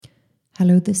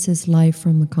Hello, this is live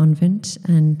from the convent,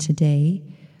 and today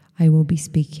I will be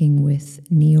speaking with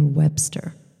Neil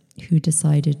Webster, who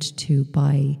decided to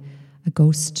buy a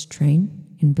ghost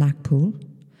train in Blackpool,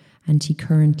 and he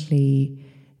currently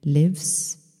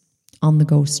lives on the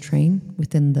ghost train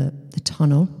within the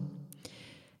tunnel,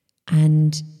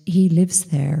 and he lives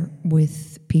there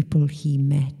with people he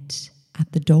met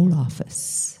at the dole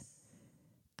office,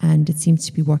 and it seems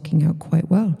to be working out quite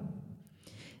well.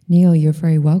 Neil, you're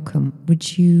very welcome.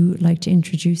 Would you like to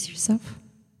introduce yourself?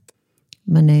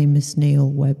 My name is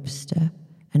Neil Webster,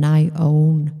 and I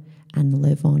own and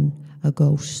live on a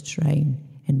ghost train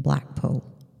in Blackpool.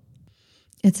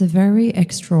 It's a very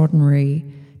extraordinary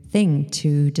thing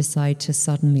to decide to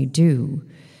suddenly do.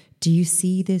 Do you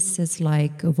see this as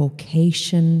like a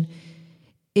vocation?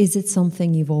 Is it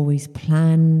something you've always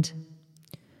planned?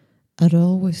 I'd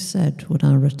always said when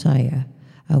I retire,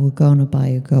 I was going to buy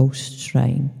a ghost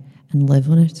train and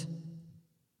live on it.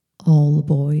 All the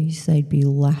boys, they'd be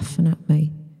laughing at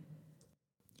me.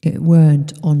 It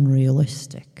weren't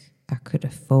unrealistic. I could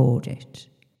afford it.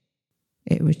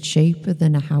 It was cheaper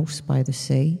than a house by the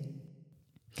sea.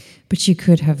 But you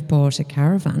could have bought a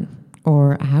caravan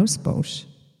or a houseboat.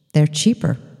 They're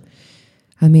cheaper.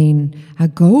 I mean, a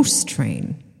ghost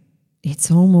train,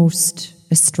 it's almost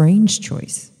a strange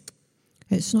choice.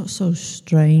 It's not so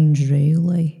strange,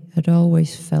 really. I'd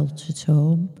always felt at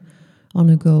home on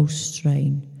a ghost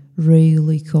train,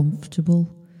 really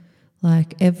comfortable.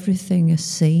 Like everything I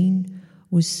seen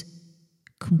was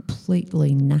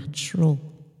completely natural.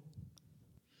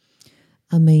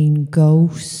 I mean,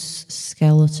 ghosts,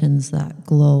 skeletons that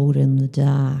glowed in the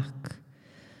dark.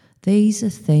 These are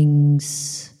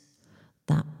things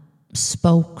that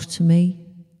spoke to me.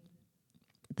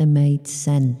 They made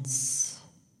sense.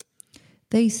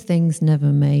 These things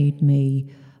never made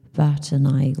me bat an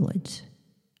eyelid.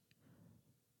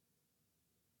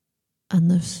 And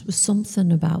there was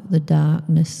something about the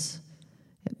darkness.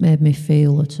 It made me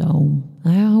feel at home.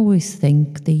 I always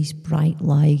think these bright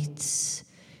lights,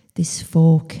 this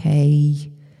 4K,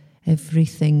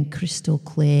 everything crystal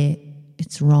clear,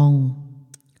 it's wrong.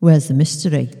 Where's the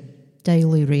mystery?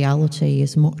 Daily reality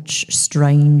is much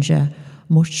stranger,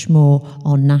 much more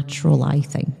unnatural, I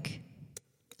think.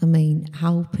 I mean,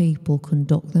 how people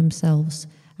conduct themselves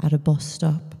at a bus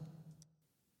stop.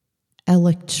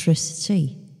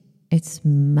 Electricity, it's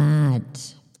mad.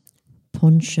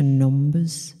 Punching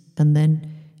numbers, and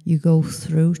then you go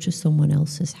through to someone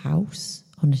else's house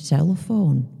on a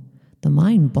telephone. The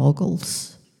mind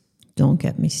boggles. Don't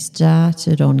get me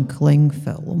started on cling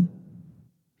film.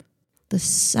 The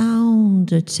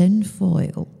sound of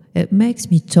tinfoil, it makes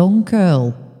me tongue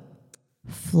curl.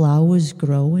 Flowers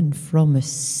growing from a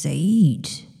seed.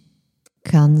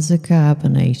 Cans of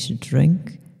carbonated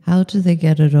drink. How do they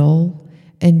get it all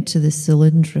into the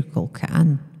cylindrical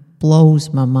can?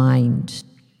 Blows my mind.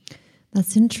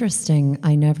 That's interesting.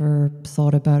 I never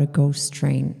thought about a ghost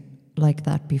train like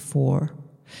that before.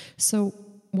 So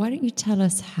why don't you tell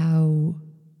us how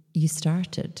you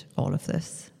started all of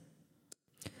this?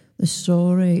 The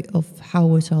story of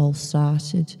how it all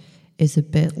started is a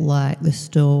bit like the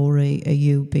story of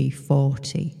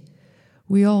UB40.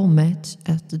 We all met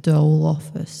at the dole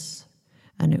office,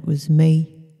 and it was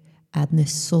me and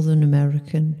this Southern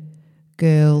American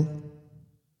girl,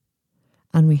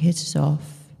 and we hit it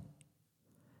off,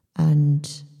 and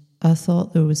I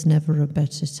thought there was never a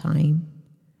better time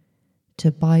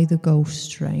to buy the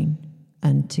ghost train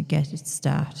and to get it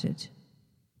started.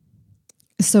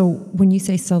 So when you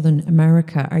say Southern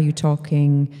America, are you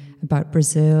talking about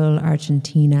Brazil,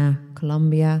 Argentina,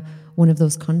 Colombia, one of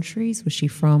those countries? Was she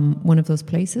from one of those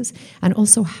places? And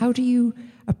also, how do you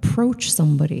approach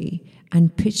somebody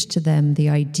and pitch to them the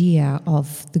idea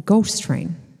of the ghost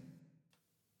train?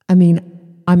 I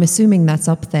mean, I'm assuming that's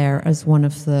up there as one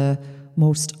of the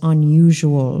most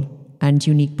unusual and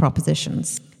unique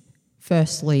propositions.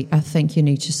 Firstly, I think you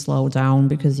need to slow down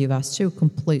because you've asked two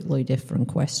completely different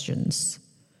questions.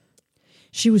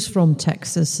 She was from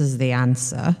Texas is the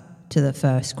answer to the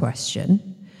first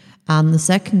question. And the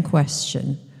second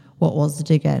question, what was it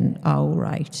again? Oh,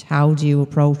 right. How do you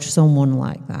approach someone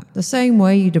like that? The same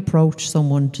way you'd approach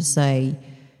someone to say,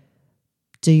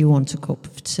 do you want a cup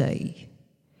of tea?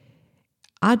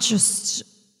 I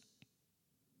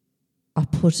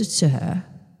put it to her,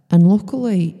 and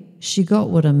luckily she got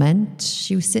what I meant.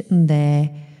 She was sitting there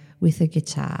with a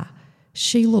guitar.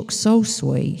 She looked so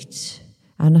sweet,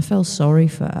 and I felt sorry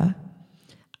for her.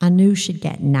 I knew she'd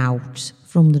get out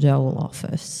from the dole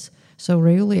office, so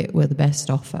really it were the best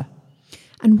offer.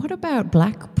 And what about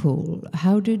Blackpool?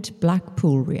 How did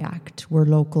Blackpool react? Were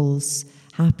locals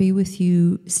happy with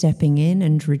you stepping in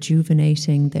and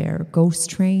rejuvenating their ghost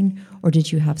train, or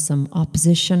did you have some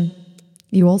opposition?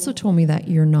 You also told me that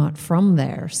you're not from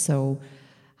there, so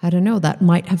I don't know, that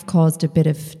might have caused a bit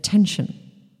of tension.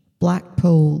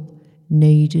 Blackpool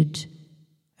needed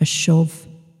a shove.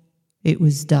 It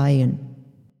was dying.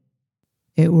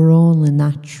 It were only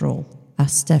natural I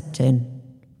stepped in.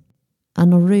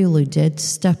 And I really did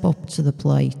step up to the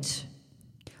plate.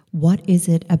 What is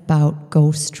it about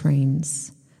ghost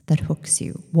trains that hooks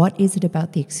you? What is it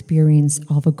about the experience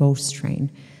of a ghost train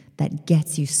that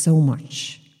gets you so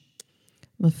much?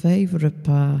 My favourite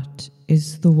part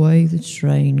is the way the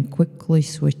train quickly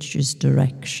switches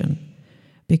direction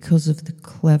because of the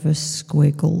clever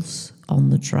squiggles on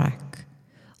the track.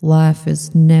 Life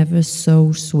is never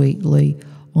so sweetly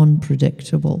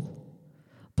unpredictable,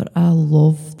 but I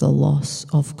love the loss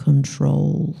of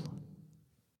control.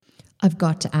 I've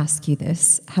got to ask you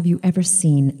this. Have you ever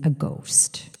seen a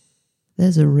ghost?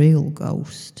 There's a real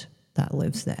ghost that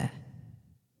lives there.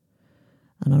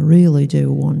 And I really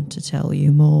do want to tell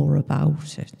you more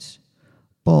about it.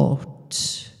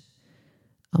 But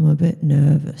I'm a bit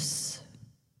nervous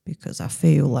because I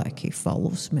feel like he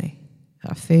follows me.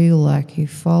 I feel like he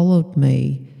followed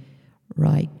me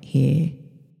right here.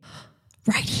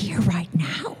 Right here, right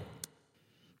now?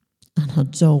 And I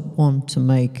don't want to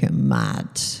make him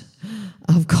mad.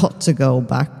 I've got to go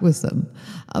back with him.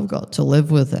 I've got to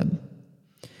live with him.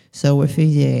 So if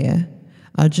he's here,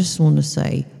 I just want to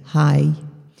say hi.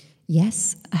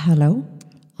 Yes, hello.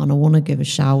 And I want to give a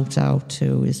shout out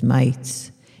to his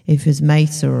mates. If his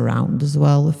mates are around as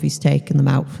well, if he's taking them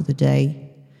out for the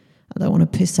day. I don't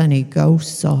want to piss any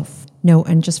ghosts off. No,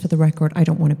 and just for the record, I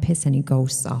don't want to piss any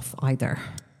ghosts off either.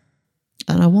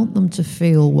 And I want them to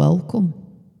feel welcome.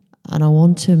 And I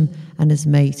want him and his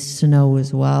mates to know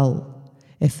as well,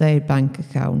 if they had bank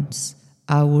accounts,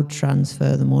 I would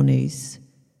transfer the monies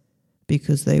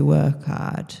because they work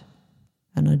hard.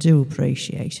 And I do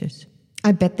appreciate it.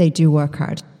 I bet they do work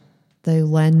hard. They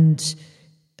lend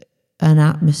an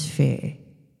atmosphere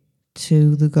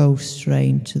to the ghost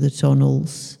train, to the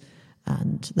tunnels,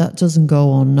 and that doesn't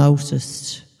go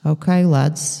unnoticed. Okay,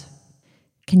 lads?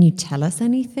 Can you tell us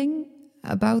anything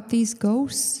about these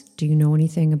ghosts? Do you know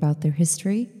anything about their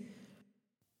history?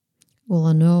 Well,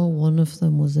 I know one of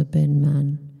them was a bin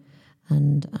man,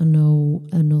 and I know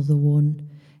another one.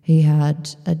 He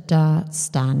had a dart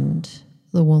stand,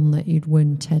 the one that you'd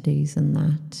win teddies and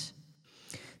that.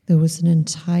 There was an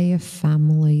entire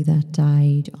family that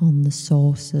died on the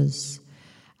saucers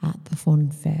at the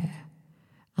fun fair,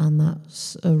 and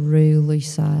that's a really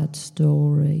sad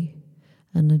story.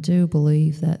 And I do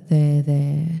believe that they're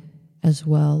there as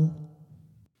well.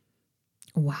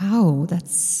 Wow,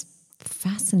 that's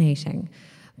fascinating.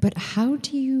 But how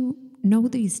do you know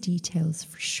these details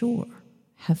for sure?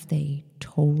 Have they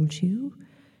told you?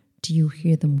 Do you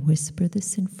hear them whisper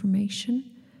this information?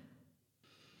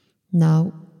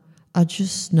 No, I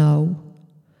just know.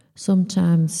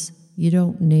 Sometimes you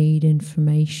don't need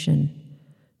information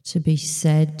to be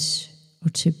said or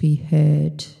to be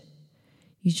heard.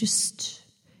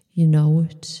 You know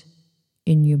it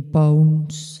in your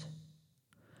bones.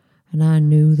 And I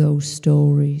knew those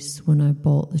stories when I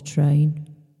bought the train.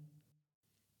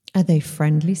 Are they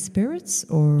friendly spirits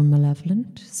or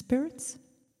malevolent spirits?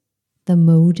 They're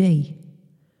moody,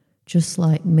 just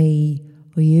like me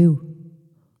or you.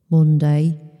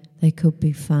 Monday, they could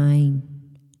be fine.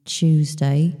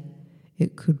 Tuesday,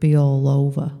 it could be all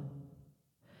over.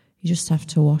 You just have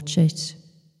to watch it.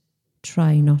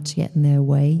 Try not to get in their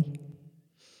way.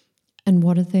 And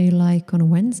what are they like on a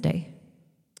Wednesday?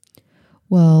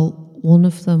 Well, one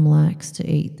of them likes to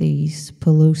eat these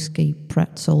Paluski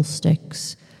pretzel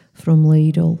sticks from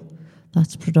Lidl.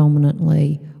 That's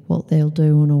predominantly what they'll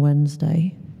do on a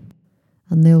Wednesday.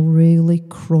 And they'll really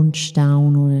crunch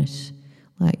down on it.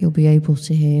 Like you'll be able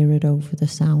to hear it over the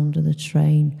sound of the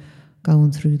train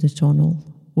going through the tunnel,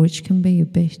 which can be a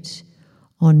bit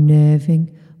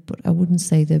unnerving, but I wouldn't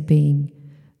say they're being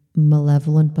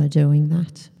malevolent by doing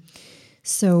that.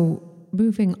 So,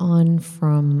 moving on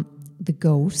from the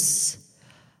ghosts,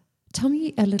 tell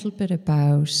me a little bit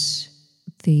about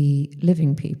the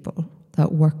living people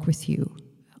that work with you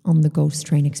on the ghost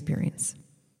train experience.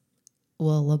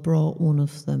 Well, I brought one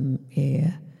of them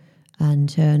here, and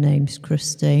her name's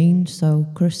Christine. So,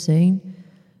 Christine,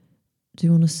 do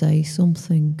you want to say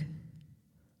something?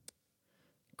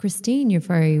 Christine, you're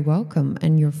very welcome,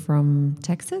 and you're from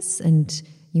Texas, and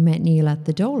you met Neil at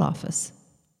the Dole office.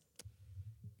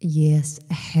 Yes,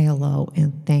 hello,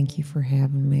 and thank you for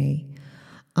having me.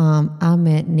 I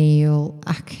met Neil,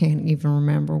 I can't even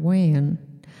remember when.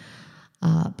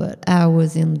 But I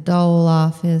was in the dole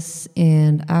office,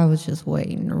 and I was just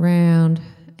waiting around,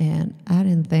 and I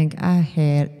didn't think I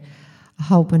had a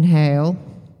hope in hell.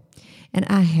 And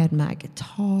I had my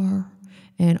guitar,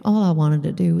 and all I wanted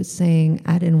to do was sing.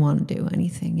 I didn't want to do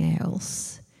anything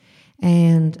else.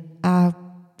 And I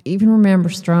even remember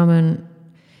strumming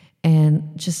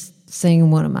and just singing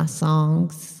one of my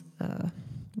songs,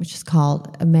 which is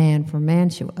called A Man from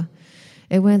Mantua.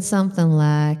 It went something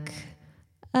like,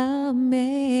 a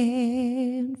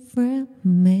man from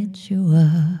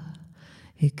Mantua,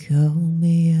 he called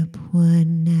me up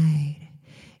one night.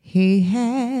 He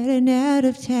had an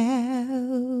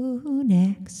out-of-town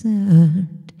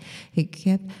accent. He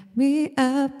kept me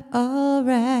up all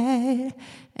right.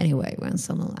 Anyway, it went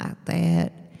something like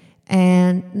that.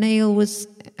 And Neil was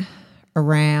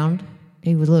around.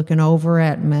 He was looking over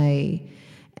at me,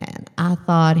 and I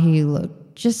thought he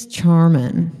looked just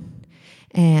charming.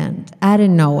 And I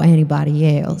didn't know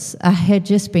anybody else. I had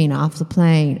just been off the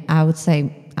plane, I would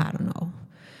say, I don't know,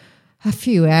 a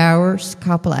few hours,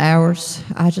 couple of hours.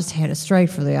 I just headed straight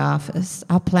for the office.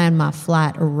 I planned my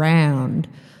flight around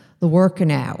the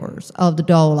working hours of the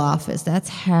dole office. That's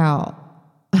how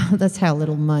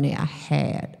little money I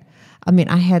had. I mean,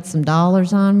 I had some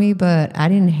dollars on me, but I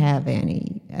didn't have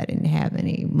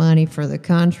any money for the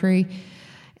country,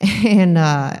 and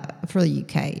for the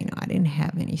UK, I didn't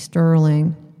have any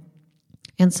sterling,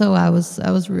 and so I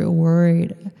was real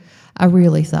worried. I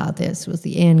really thought this was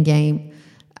the end game.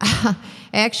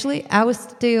 Actually, I was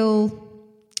still,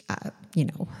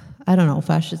 I don't know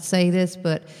if I should say this,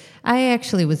 but I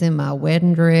actually was in my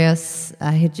wedding dress.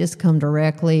 I had just come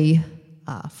directly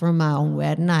from my own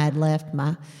wedding. I had left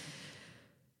my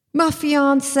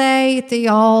fiance at the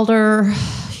altar.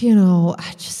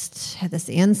 I just had this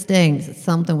instinct that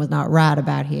something was not right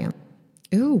about him.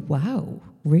 Oh, wow.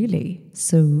 Really?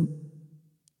 So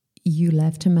you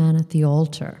left a man at the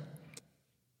altar?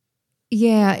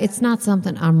 Yeah, it's not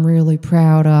something I'm really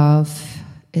proud of.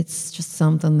 It's just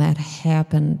something that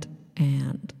happened,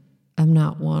 and I'm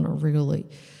not one to really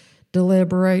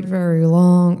deliberate very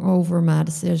long over my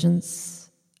decisions.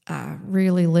 I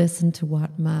really listen to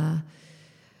what my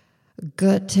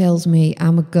gut tells me.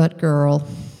 I'm a gut girl.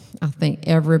 I think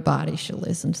everybody should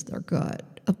listen to their gut.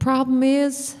 The problem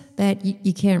is that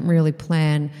you can't really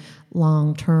plan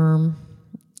long term.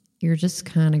 You're just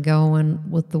kind of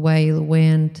going with the way of the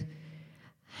wind.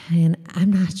 And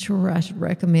I'm not sure I should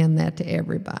recommend that to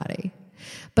everybody.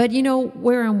 But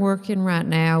where I'm working right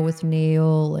now with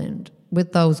Neil and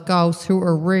with those ghosts who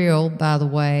are real, by the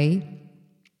way,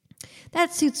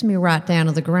 that suits me right down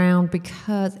to the ground,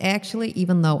 because actually,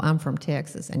 even though I'm from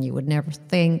Texas, and you would never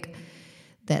think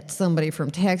that somebody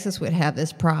from Texas would have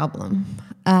this problem,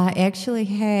 I actually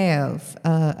have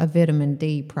a vitamin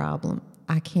D problem.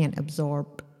 I can't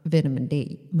absorb vitamin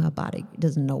D. My body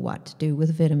doesn't know what to do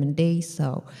with vitamin D,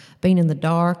 so being in the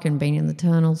dark and being in the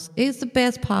tunnels is the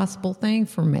best possible thing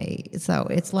for me. So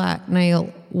it's like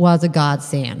Neil was a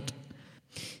godsend.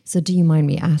 So do you mind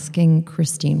me asking,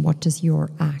 Christine, what does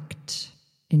your act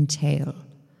entail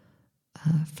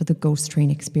for the ghost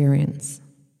train experience?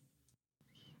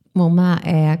 Well, my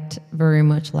act, very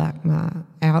much like my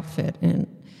outfit, and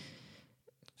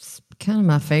it's kind of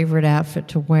my favorite outfit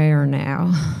to wear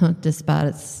now, despite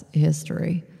its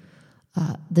history.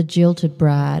 The Jilted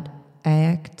Bride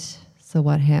act. So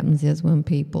what happens is when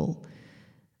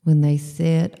they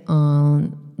sit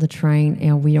on the train,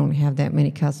 and we don't have that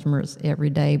many customers every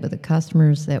day, but the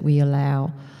customers that we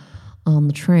allow on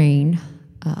the train,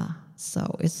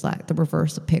 so it's like the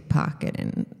reverse of pickpocket.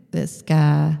 And this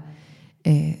guy,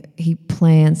 he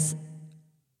plants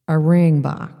a ring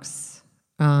box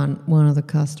on one of the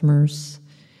customers.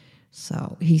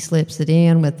 So he slips it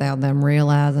in without them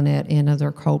realizing it into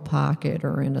their coat pocket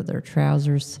or into their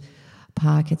trousers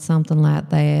pocket, something like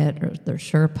that, or their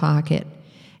shirt pocket.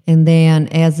 And then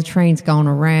as the train's going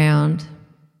around,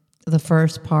 the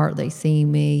first part they see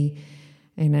me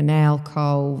in an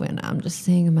alcove, and I'm just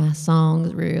singing my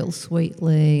songs real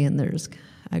sweetly, and there's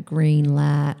a green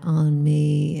light on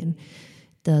me, and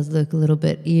it does look a little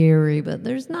bit eerie, but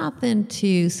there's nothing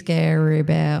too scary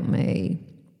about me.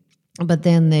 But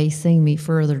then they see me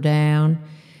further down,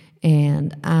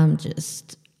 and I'm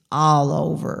just all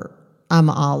over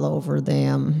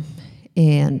them,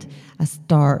 and I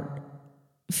start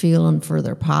feeling for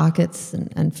their pockets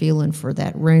and feeling for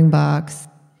that ring box.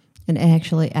 And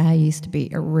actually, I used to be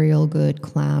a real good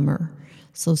climber.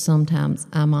 So sometimes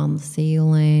I'm on the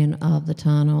ceiling of the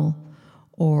tunnel,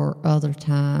 or other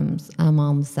times I'm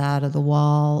on the side of the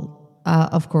wall.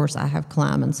 Of course, I have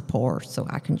climbing support, so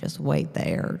I can just wait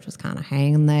there, just kind of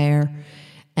hanging there.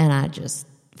 And I just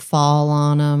fall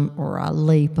on them or I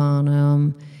leap on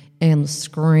them. And the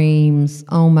screams,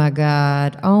 oh my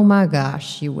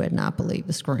gosh, you would not believe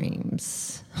the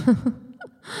screams.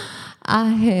 I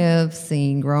have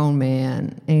seen grown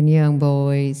men and young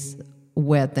boys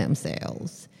wet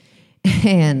themselves,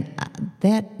 and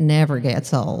that never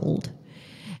gets old.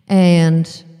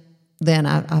 And then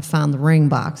I found the ring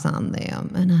box on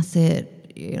them, and I said,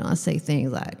 I say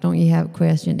things like, don't you have a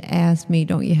question to ask me?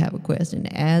 Don't you have a question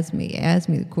to ask me? Ask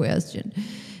me the question.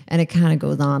 And it kind of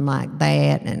goes on like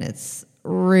that, and it's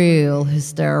real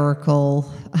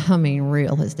hysterical.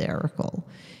 Real hysterical.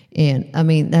 And,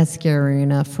 that's scary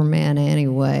enough for men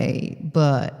anyway,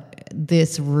 but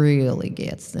this really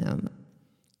gets them.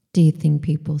 Do you think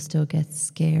people still get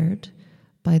scared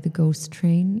by the ghost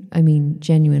train?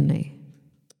 Genuinely.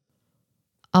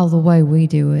 Oh, the way we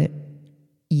do it,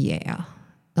 yeah.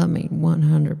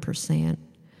 100%.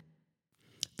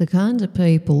 The kind of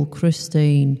people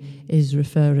Christine is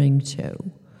referring to.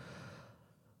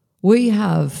 We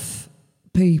have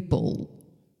people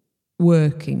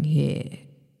working here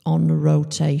on a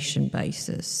rotation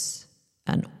basis,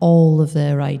 and all of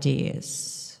their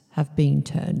ideas have been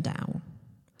turned down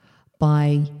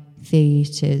by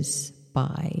theatres,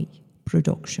 by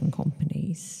production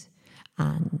companies.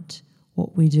 And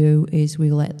what we do is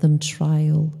we let them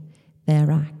trial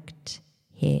their act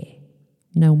here,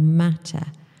 no matter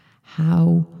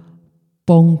how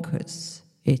bonkers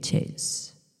it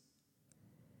is.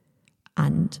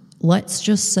 And let's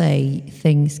just say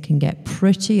things can get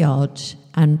pretty odd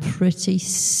and pretty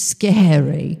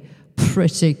scary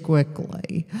pretty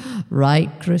quickly.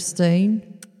 Right,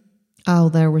 Christine? Oh,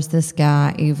 there was this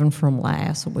guy even from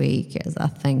last week, as I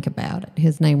think about it.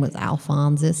 His name was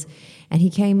Alphonsus, and he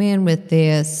came in with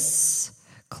this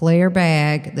clear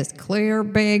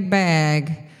big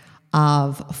bag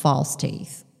of false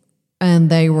teeth.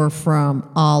 And they were from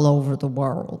all over the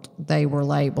world. They were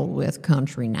labeled with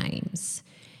country names.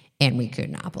 And we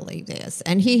could not believe this.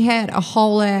 And he had a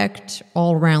whole act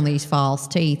all around these false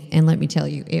teeth. And let me tell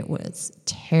you, it was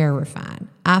terrifying.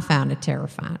 I found it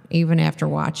terrifying, even after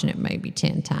watching it maybe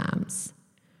 10 times.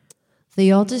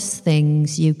 The oddest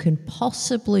things you can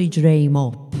possibly dream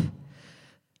up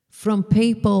from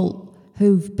people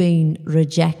who've been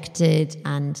rejected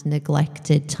and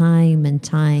neglected time and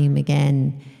time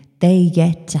again. They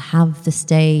get to have the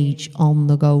stage on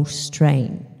the ghost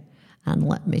train. And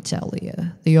let me tell you,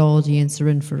 the audience are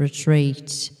in for a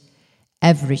treat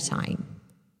every time.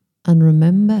 And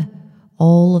remember,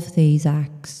 all of these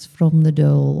acts from the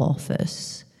Dole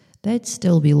office, they'd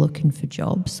still be looking for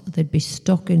jobs. They'd be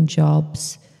stuck in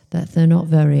jobs that they're not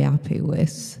very happy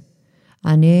with.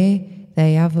 And here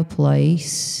they have a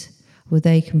place where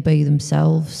they can be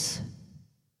themselves.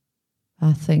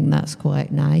 I think that's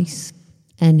quite nice.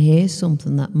 And here's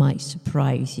something that might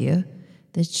surprise you.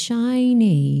 The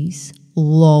Chinese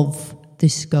love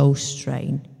this ghost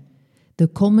train. They're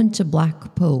coming to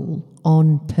Blackpool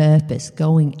on purpose,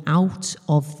 going out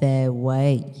of their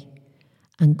way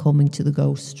and coming to the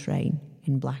ghost train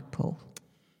in Blackpool.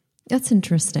 That's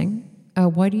interesting.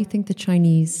 Why do you think the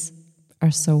Chinese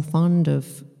are so fond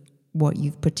of what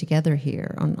you've put together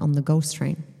here on the ghost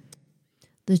train?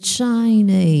 The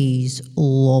Chinese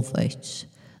love it.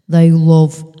 They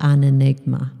love an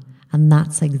enigma, and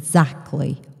that's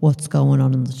exactly what's going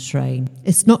on in the train.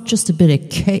 It's not just a bit of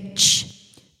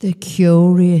kitsch. They're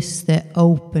curious, they're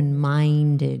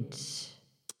open-minded.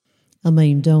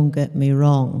 Don't get me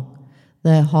wrong,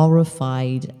 they're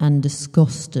horrified and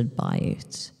disgusted by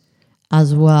it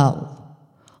as well.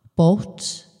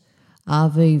 But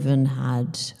I've even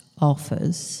had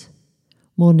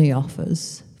money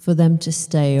offers, for them to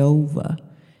stay over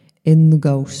in the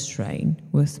ghost train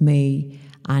with me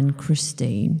and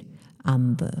Christine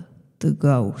and the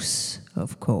ghosts,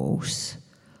 of course.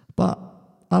 But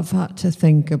I've had to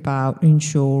think about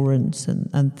insurance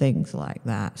and things like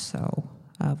that, so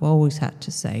I've always had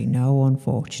to say no,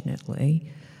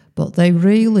 unfortunately. But they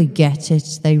really get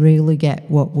it. They really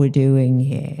get what we're doing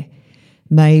here.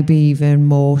 Maybe even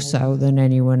more so than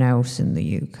anyone else in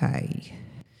the UK.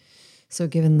 So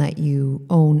given that you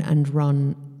own and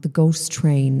run the ghost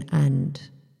train and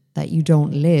that you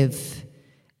don't live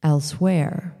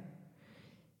elsewhere,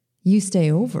 you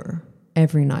stay over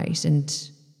every night,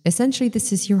 and essentially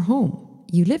this is your home.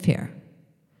 You live here.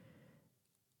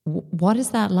 What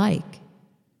is that like?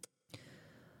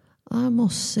 I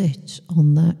must sit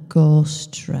on that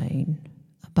ghost train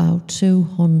about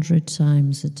 200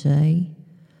 times a day,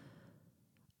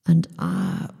 and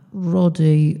I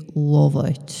ruddy love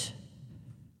it.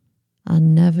 I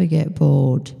never get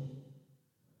bored.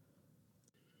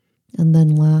 And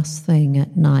then last thing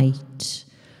at night,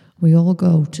 We all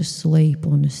go to sleep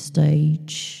on a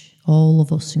stage, all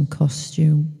of us in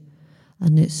costume,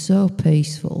 and it's so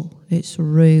peaceful. It's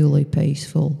really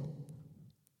peaceful.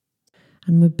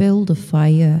 And we build a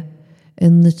fire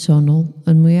in the tunnel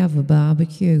and we have a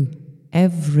barbecue.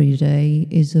 Every day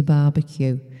is a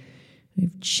barbecue. We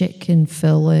have chicken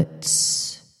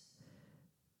fillets,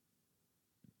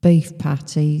 beef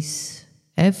patties,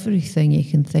 everything you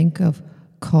can think of,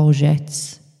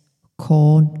 courgettes,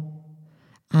 corn,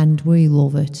 and we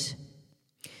love it.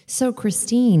 So,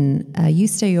 Christine, you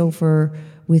stay over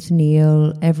with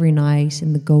Neil every night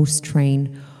in the ghost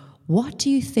train. What do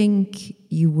you think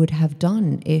you would have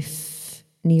done if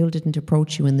Neil didn't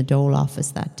approach you in the dole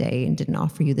office that day and didn't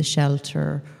offer you the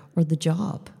shelter or the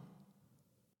job?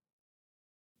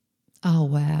 Oh,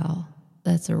 wow.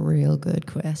 That's a real good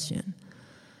question.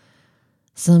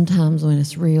 Sometimes when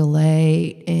it's real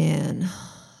late and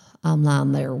I'm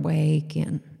lying there awake,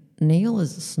 and Neil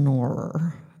is a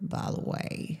snorer, by the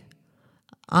way.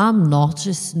 I'm not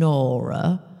a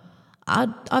snorer.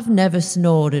 I've never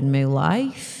snored in my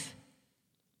life.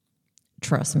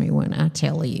 Trust me when I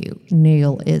tell you,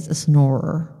 Neil is a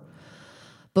snorer.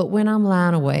 But when I'm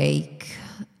lying awake,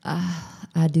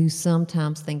 I do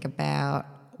sometimes think about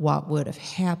what would have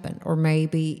happened. Or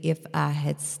maybe if I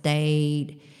had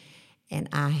stayed and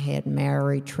I had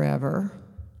married Trevor,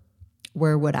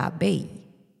 where would I be?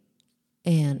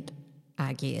 And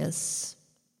I guess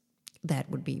that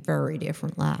would be a very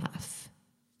different life.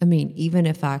 I mean, even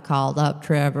if I called up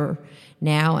Trevor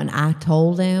now and I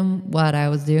told him what I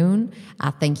was doing,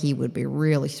 I think he would be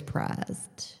really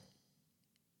surprised.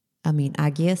 I mean,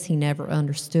 I guess he never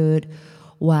understood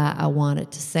why I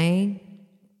wanted to sing.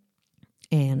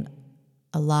 And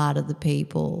a lot of the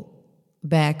people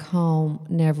back home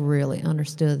never really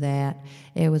understood that.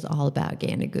 It was all about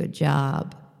getting a good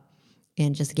job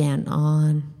and just getting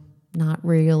on, not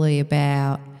really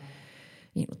about,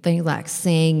 things like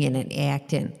singing and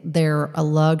acting. They're a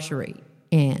luxury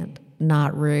and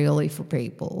not really for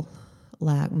people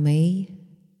like me.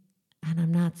 And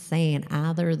I'm not saying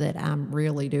either that I'm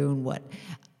really doing what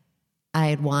I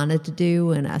had wanted to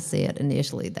do, and I said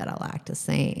initially that I like to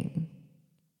sing.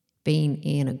 Being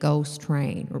in a ghost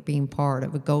train or being part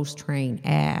of a ghost train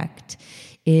act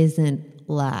isn't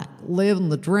like living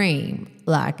the dream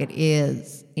like it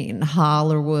is in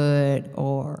Hollywood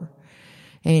or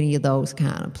any of those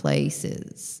kind of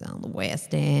places on the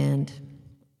West End.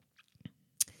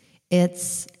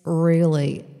 It's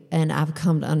really, and I've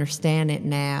come to understand it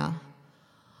now,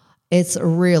 it's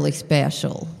really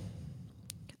special.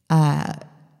 I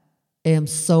am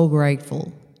so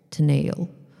grateful to Neil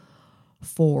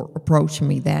for approaching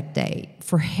me that day,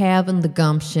 for having the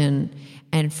gumption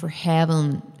and for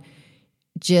having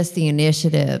just the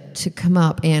initiative to come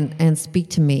up and speak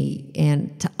to me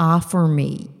and to offer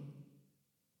me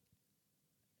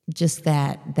just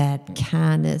that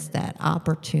kindness, that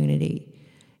opportunity.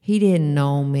 He didn't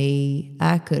know me.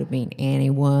 I could have been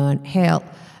anyone. Hell,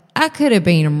 I could have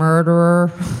been a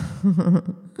murderer.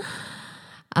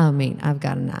 I mean, I've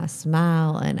got a nice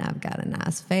smile and I've got a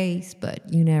nice face,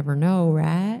 but you never know,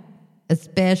 right?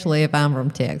 Especially if I'm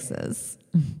from Texas.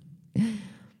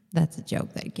 That's a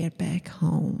joke they get back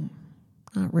home.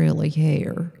 Not really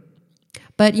here.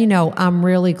 But, I'm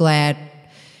really glad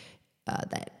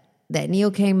that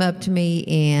Neil came up to me,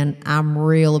 and I'm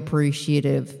real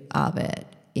appreciative of it.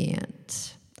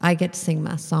 And I get to sing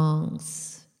my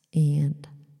songs, and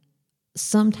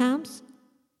sometimes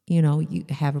you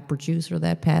have a producer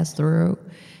that passed through,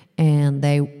 and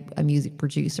a music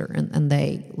producer, and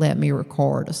they let me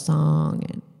record a song,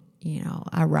 and,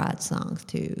 I write songs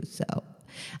too. So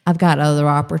I've got other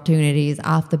opportunities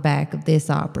off the back of this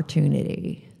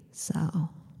opportunity. So,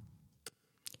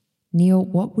 Neil,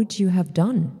 what would you have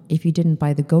done if you didn't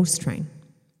buy the ghost train?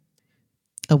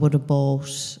 I would have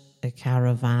bought a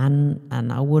caravan,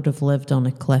 and I would have lived on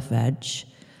a cliff edge,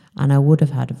 and I would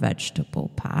have had a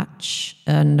vegetable patch,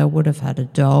 and I would have had a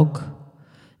dog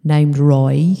named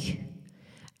Roy,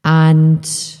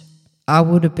 and I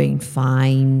would have been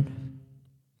fine.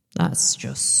 That's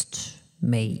just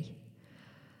me.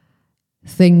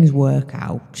 Things work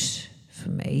out for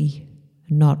me,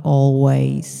 not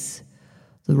always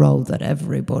the road that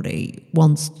everybody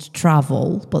wants to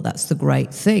travel, but that's the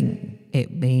great thing.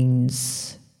 It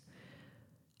means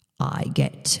I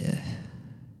get to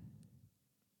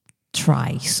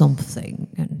try something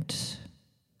and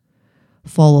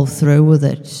follow through with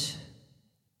it.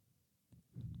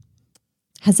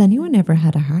 Has anyone ever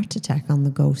had a heart attack on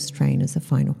the ghost train, as a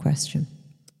final question?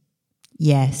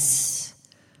 Yes,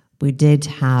 we did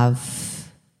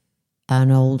have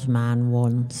an old man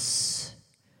once,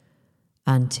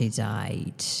 auntie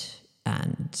died,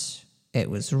 and it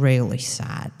was really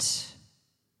sad.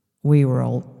 We were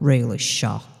all really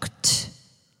shocked.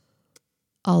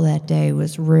 All that day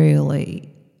was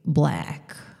really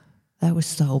black. That was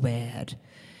so bad.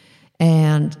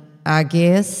 And I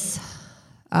guess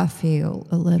I feel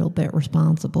a little bit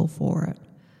responsible for it.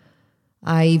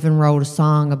 I even wrote a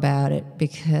song about it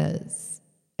because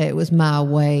it was my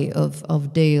way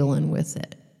of dealing with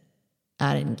it.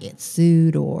 I didn't get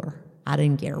sued or I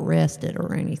didn't get arrested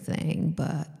or anything,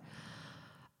 but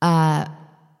I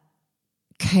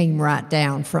came right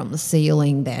down from the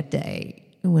ceiling that day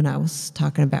when I was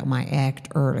talking about my act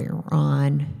earlier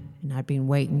on, and I'd been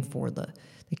waiting for the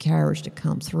carriage to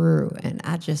come through, and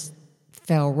I just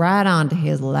fell right onto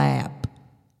his lap,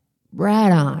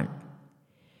 right on.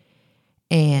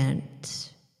 And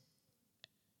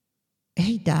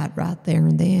he died right there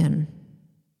and then.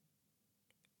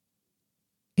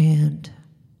 And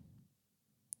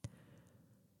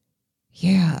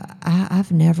yeah,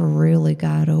 I've never really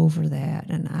got over that,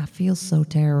 and I feel so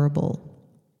terrible.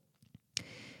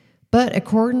 But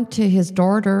according to his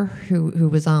daughter, who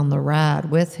was on the ride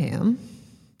with him,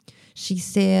 she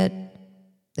said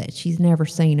that she's never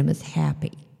seen him as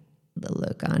happy. The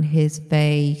look on his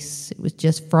face, it was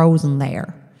just frozen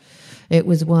there. It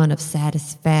was one of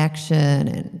satisfaction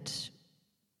and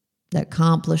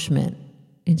accomplishment.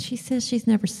 And she says she's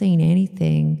never seen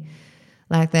anything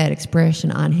like that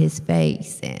expression on his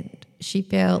face. And she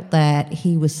felt that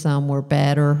he was somewhere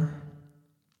better.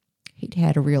 He'd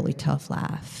had a really tough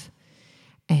life.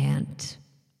 And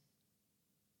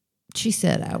she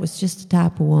said I was just the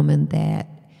type of woman that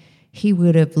he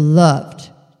would have loved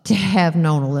to have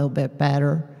known a little bit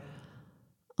better.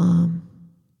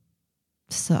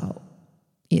 So,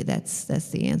 yeah, that's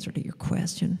the answer to your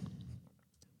question.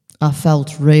 I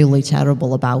felt really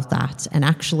terrible about that. And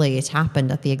actually, it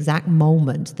happened at the exact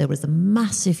moment there was a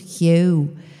massive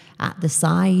queue at the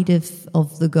side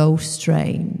of the ghost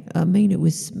train. I mean, it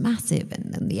was massive.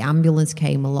 And then the ambulance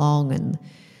came along and,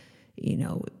 you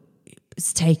know, it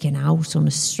was taken out on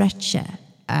a stretcher.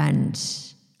 And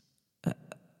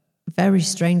very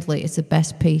strangely, it's the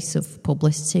best piece of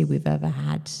publicity we've ever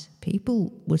had.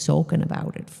 People were talking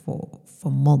about it for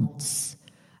months.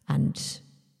 And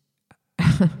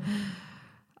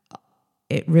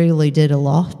it really did a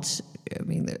lot. I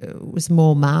mean, it was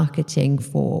more marketing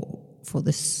for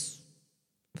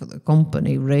the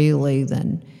company really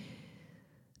than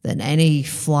any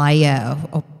flyer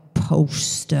or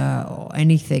poster or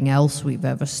anything else we've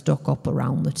ever stuck up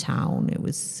around the town. It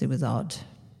was odd.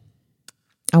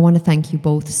 I want to thank you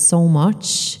both so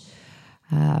much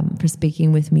for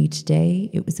speaking with me today.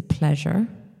 It was a pleasure.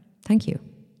 Thank you.